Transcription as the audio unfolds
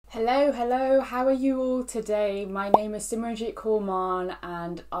Hello, how are you all today? My name is Simranjeet Kaur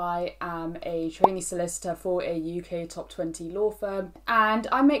and I am a trainee solicitor for a UK top 20 law firm, and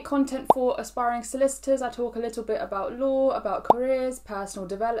I make content for aspiring solicitors. I talk a little bit about law, about careers, personal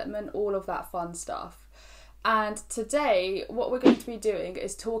development, all of that fun stuff. And today what we're going to be doing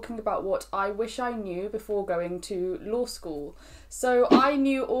is talking about what I wish I knew before going to law school. So I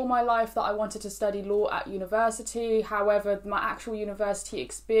knew all my life that I wanted to study law at university. However, my actual university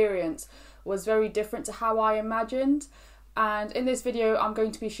experience was very different to how I imagined. And in this video, I'm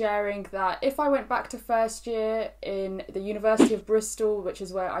going to be sharing that if I went back to first year in the University of Bristol, which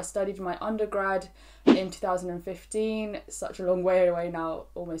is where I studied my undergrad in 2015, such a long way away now,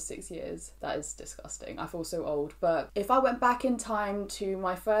 almost 6 years. That is disgusting. I feel so old. But if I went back in time to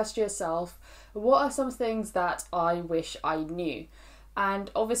my first year self, what are some things that I wish I knew?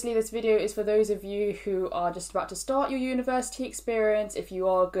 And obviously this video is for those of you who are just about to start your university experience. If you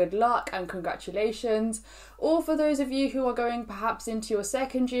are, good luck and congratulations. Or for those of you who are going perhaps into your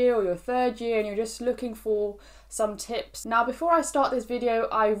second year or your third year and you're just looking for some tips. Now, before I start this video,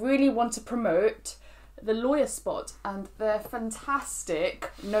 I really want to promote the Lawyer Spot and their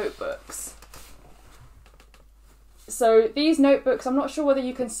fantastic notebooks. So these notebooks, I'm not sure whether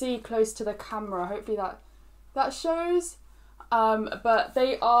you can see close to the camera, hopefully that shows. But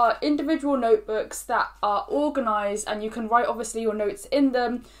they are individual notebooks that are organised, and you can write obviously your notes in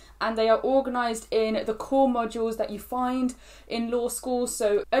them, and they are organised in the core modules that you find in law school.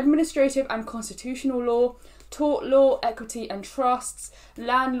 So administrative and constitutional law, tort law, equity and trusts,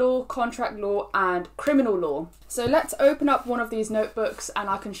 land law, contract law and criminal law. So let's open up one of these notebooks and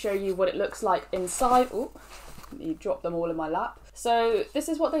I can show you what it looks like inside. Oh, you dropped them all in my lap. So this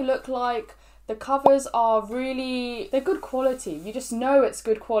is what they look like. The covers are they're good quality. You just know it's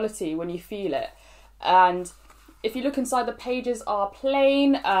good quality when you feel it. And if you look inside, the pages are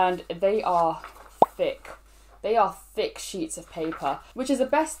plain and they are thick. They are thick sheets of paper, which is the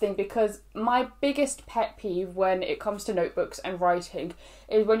best thing, because my biggest pet peeve when it comes to notebooks and writing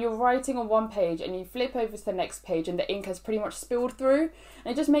is when you're writing on one page and you flip over to the next page and the ink has pretty much spilled through,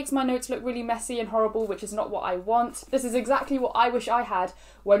 and it just makes my notes look really messy and horrible, which is not what I want. This is exactly what I wish I had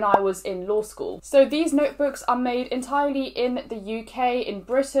when I was in law school. So these notebooks are made entirely in the UK, in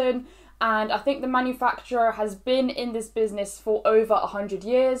Britain, and I think the manufacturer has been in this business for over 100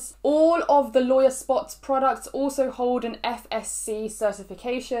 years. All of the Lawyer Spot's products also hold an FSC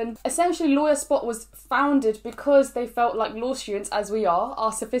certification. Essentially, Lawyer Spot was founded because they felt like law students, as we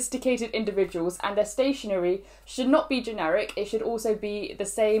are sophisticated individuals, and their stationery should not be generic, it should also be the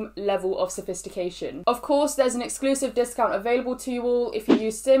same level of sophistication. Of course, there's an exclusive discount available to you all if you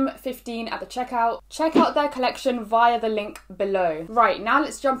use SIM15 at the checkout. Check out their collection via the link below. Right, now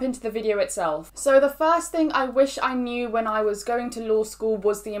let's jump into the video itself. So the first thing I wish I knew when I was going to law school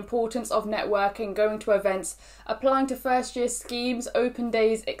was the importance of networking, going to events, applying to first year schemes, open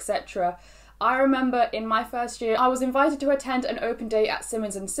days, etc. I remember in my first year I was invited to attend an open day at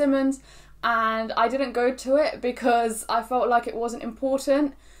Simmons & Simmons, and I didn't go to it because I felt like it wasn't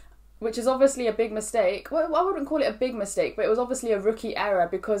important, which is obviously a big mistake. Well, I wouldn't call it a big mistake, but it was obviously a rookie error,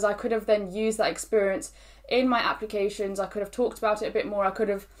 because I could have then used that experience in my applications. I could have talked about it a bit more. It could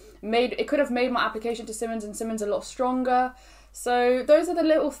have made my application to Simmons & Simmons a lot stronger. So those are the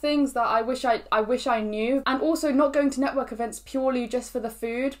little things that I wish I knew. And also not going to network events purely just for the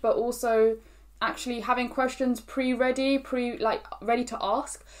food, but also actually having questions ready to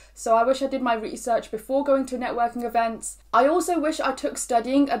ask. So I wish I did my research before going to networking events. I also wish I took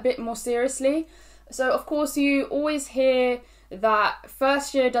studying a bit more seriously. So of course you always hear that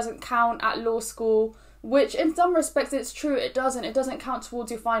first year doesn't count at law school, which in some respects it's true, it doesn't count towards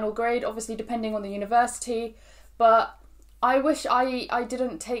your final grade, obviously depending on the university. But I wish I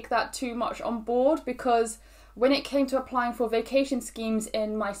didn't take that too much on board, because when it came to applying for vacation schemes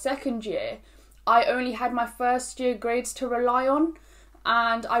in my second year, I only had my first year grades to rely on,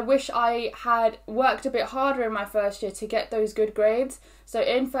 and I wish I had worked a bit harder in my first year to get those good grades. So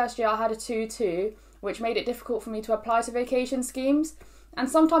in first year I had a 2-2, which made it difficult for me to apply to vacation schemes. And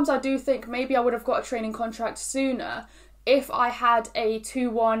sometimes I do think maybe I would have got a training contract sooner if I had a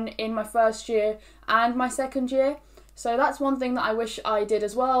 2-1 in my first year and my second year. So that's one thing that I wish I did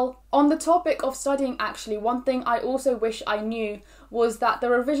as well. On the topic of studying, actually, one thing I also wish I knew was that the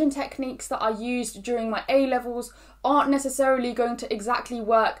revision techniques that I used during my A-levels aren't necessarily going to exactly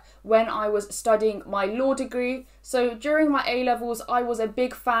work when I was studying my law degree. So during my A-levels, I was a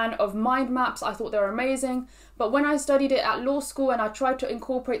big fan of mind maps. I thought they were amazing. But when I studied it at law school and I tried to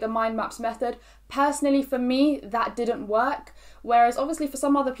incorporate the mind maps method, personally for me, that didn't work. Whereas obviously for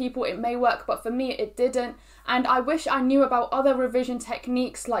some other people it may work, but for me it didn't. And I wish I knew about other revision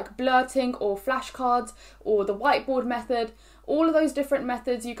techniques like blurting or flashcards or the whiteboard method. All of those different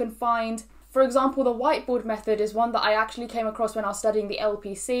methods you can find. For example, the whiteboard method is one that I actually came across when I was studying the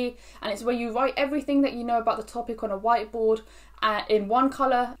LPC, and it's where you write everything that you know about the topic on a whiteboard in one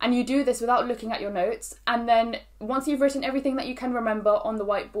colour, and you do this without looking at your notes. And then once you've written everything that you can remember on the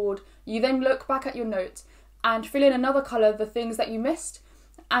whiteboard, you then look back at your notes and fill in another colour the things that you missed.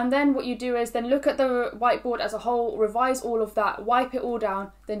 And then what you do is then look at the whiteboard as a whole, revise all of that, wipe it all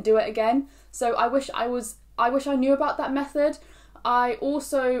down, then do it again. So I wish I knew about that method. I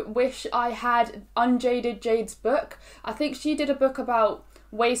also wish I had Unjaded Jade's book. I think she did a book about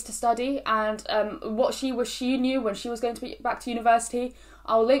ways to study and what she knew when she was going to be back to university.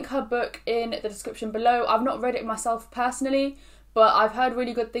 I'll link her book in the description below. I've not read it myself personally, but I've heard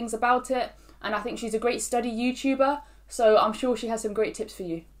really good things about it, and I think she's a great study YouTuber, so I'm sure she has some great tips for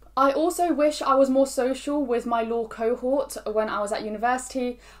you. I also wish I was more social with my law cohort when I was at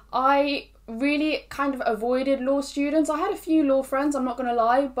university. I really kind of avoided law students. I had a few law friends, I'm not going to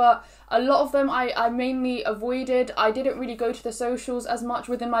lie, but a lot of them I mainly avoided. I didn't really go to the socials as much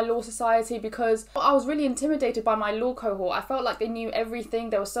within my law society because I was really intimidated by my law cohort. I felt like they knew everything,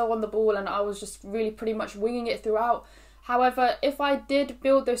 they were so on the ball, and I was just really pretty much winging it throughout. However, if I did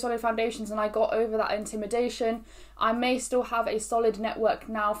build those solid foundations and I got over that intimidation, I may still have a solid network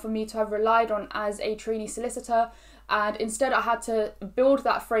now for me to have relied on as a trainee solicitor. And instead I had to build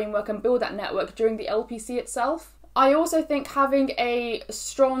that framework and build that network during the LPC itself. I also think having a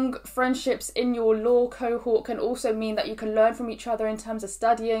strong friendships in your law cohort can also mean that you can learn from each other in terms of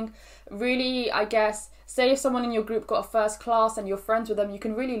studying. Really, I guess, say if someone in your group got a first class and you're friends with them, you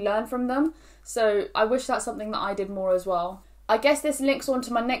can really learn from them. So I wish that's something that I did more as well. I guess this links on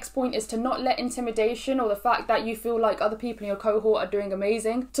to my next point, is to not let intimidation or the fact that you feel like other people in your cohort are doing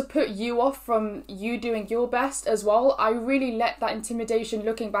amazing to put you off from you doing your best as well. I really let that intimidation,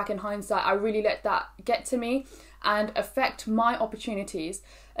 looking back in hindsight, I really let that get to me and affect my opportunities.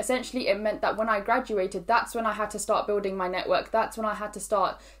 Essentially, it meant that when I graduated, that's when I had to start building my network. That's when I had to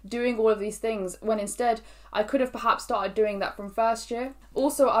start doing all of these things, when instead I could have perhaps started doing that from first year.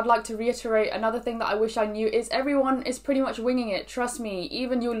 Also, I'd like to reiterate another thing that I wish I knew is everyone is pretty much winging it. Trust me,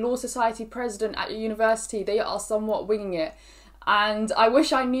 even your law society president at your university, they are somewhat winging it. And I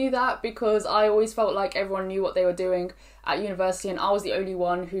wish I knew that, because I always felt like everyone knew what they were doing at university and I was the only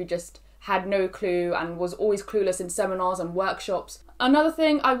one who just had no clue and was always clueless in seminars and workshops. Another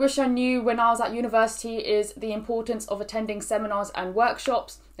thing I wish I knew when I was at university is the importance of attending seminars and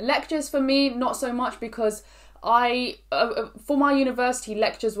workshops. Lectures for me, not so much, because for my university,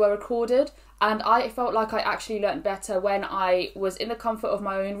 lectures were recorded and I felt like I actually learnt better when I was in the comfort of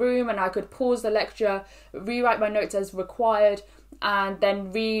my own room and I could pause the lecture, rewrite my notes as required, and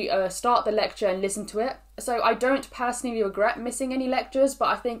then restart the lecture and listen to it. So I don't personally regret missing any lectures, but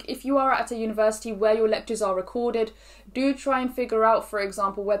I think if you are at a university where your lectures are recorded, do try and figure out, for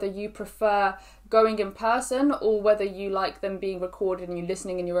example, whether you prefer going in person or whether you like them being recorded and you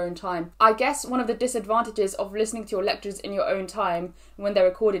listening in your own time. I guess one of the disadvantages of listening to your lectures in your own time when they're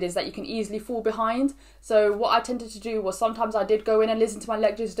recorded is that you can easily fall behind. So what I tended to do was sometimes I did go in and listen to my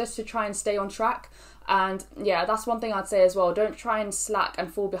lectures just to try and stay on track. And yeah, that's one thing I'd say as well. Don't try and slack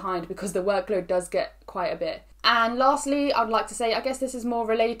and fall behind, because the workload does get quite a bit. And lastly, I'd like to say, I guess this is more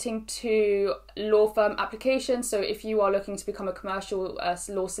relating to law firm applications. So if you are looking to become a commercial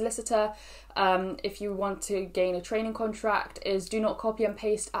law solicitor, if you want to gain a training contract, is do not copy and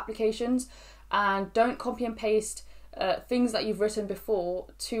paste applications, and don't copy and paste things that you've written before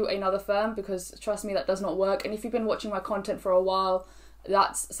to another firm, because trust me, that does not work. And if you've been watching my content for a while,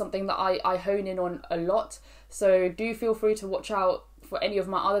 that's something that I hone in on a lot. So do feel free to watch out for any of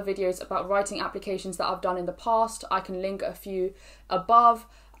my other videos about writing applications that I've done in the past. I can link a few above,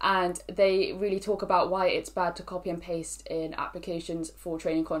 and they really talk about why it's bad to copy and paste in applications for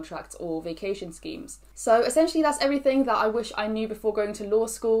training contracts or vacation schemes. So essentially that's everything that I wish I knew before going to law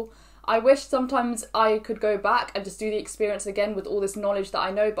school. I wish sometimes I could go back and just do the experience again with all this knowledge that I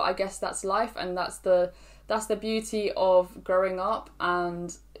know, but I guess that's life, and that's the beauty of growing up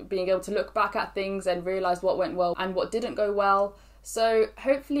and being able to look back at things and realise what went well and what didn't go well. So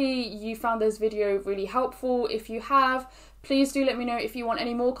hopefully you found this video really helpful. If you have, Please do let me know if you want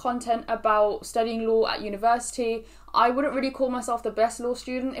any more content about studying law at university. I wouldn't really call myself the best law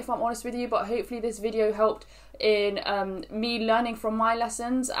student, if I'm honest with you, but hopefully this video helped in me learning from my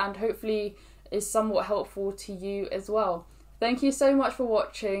lessons, and hopefully is somewhat helpful to you as well. Thank you so much for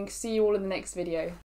watching. See you all in the next video.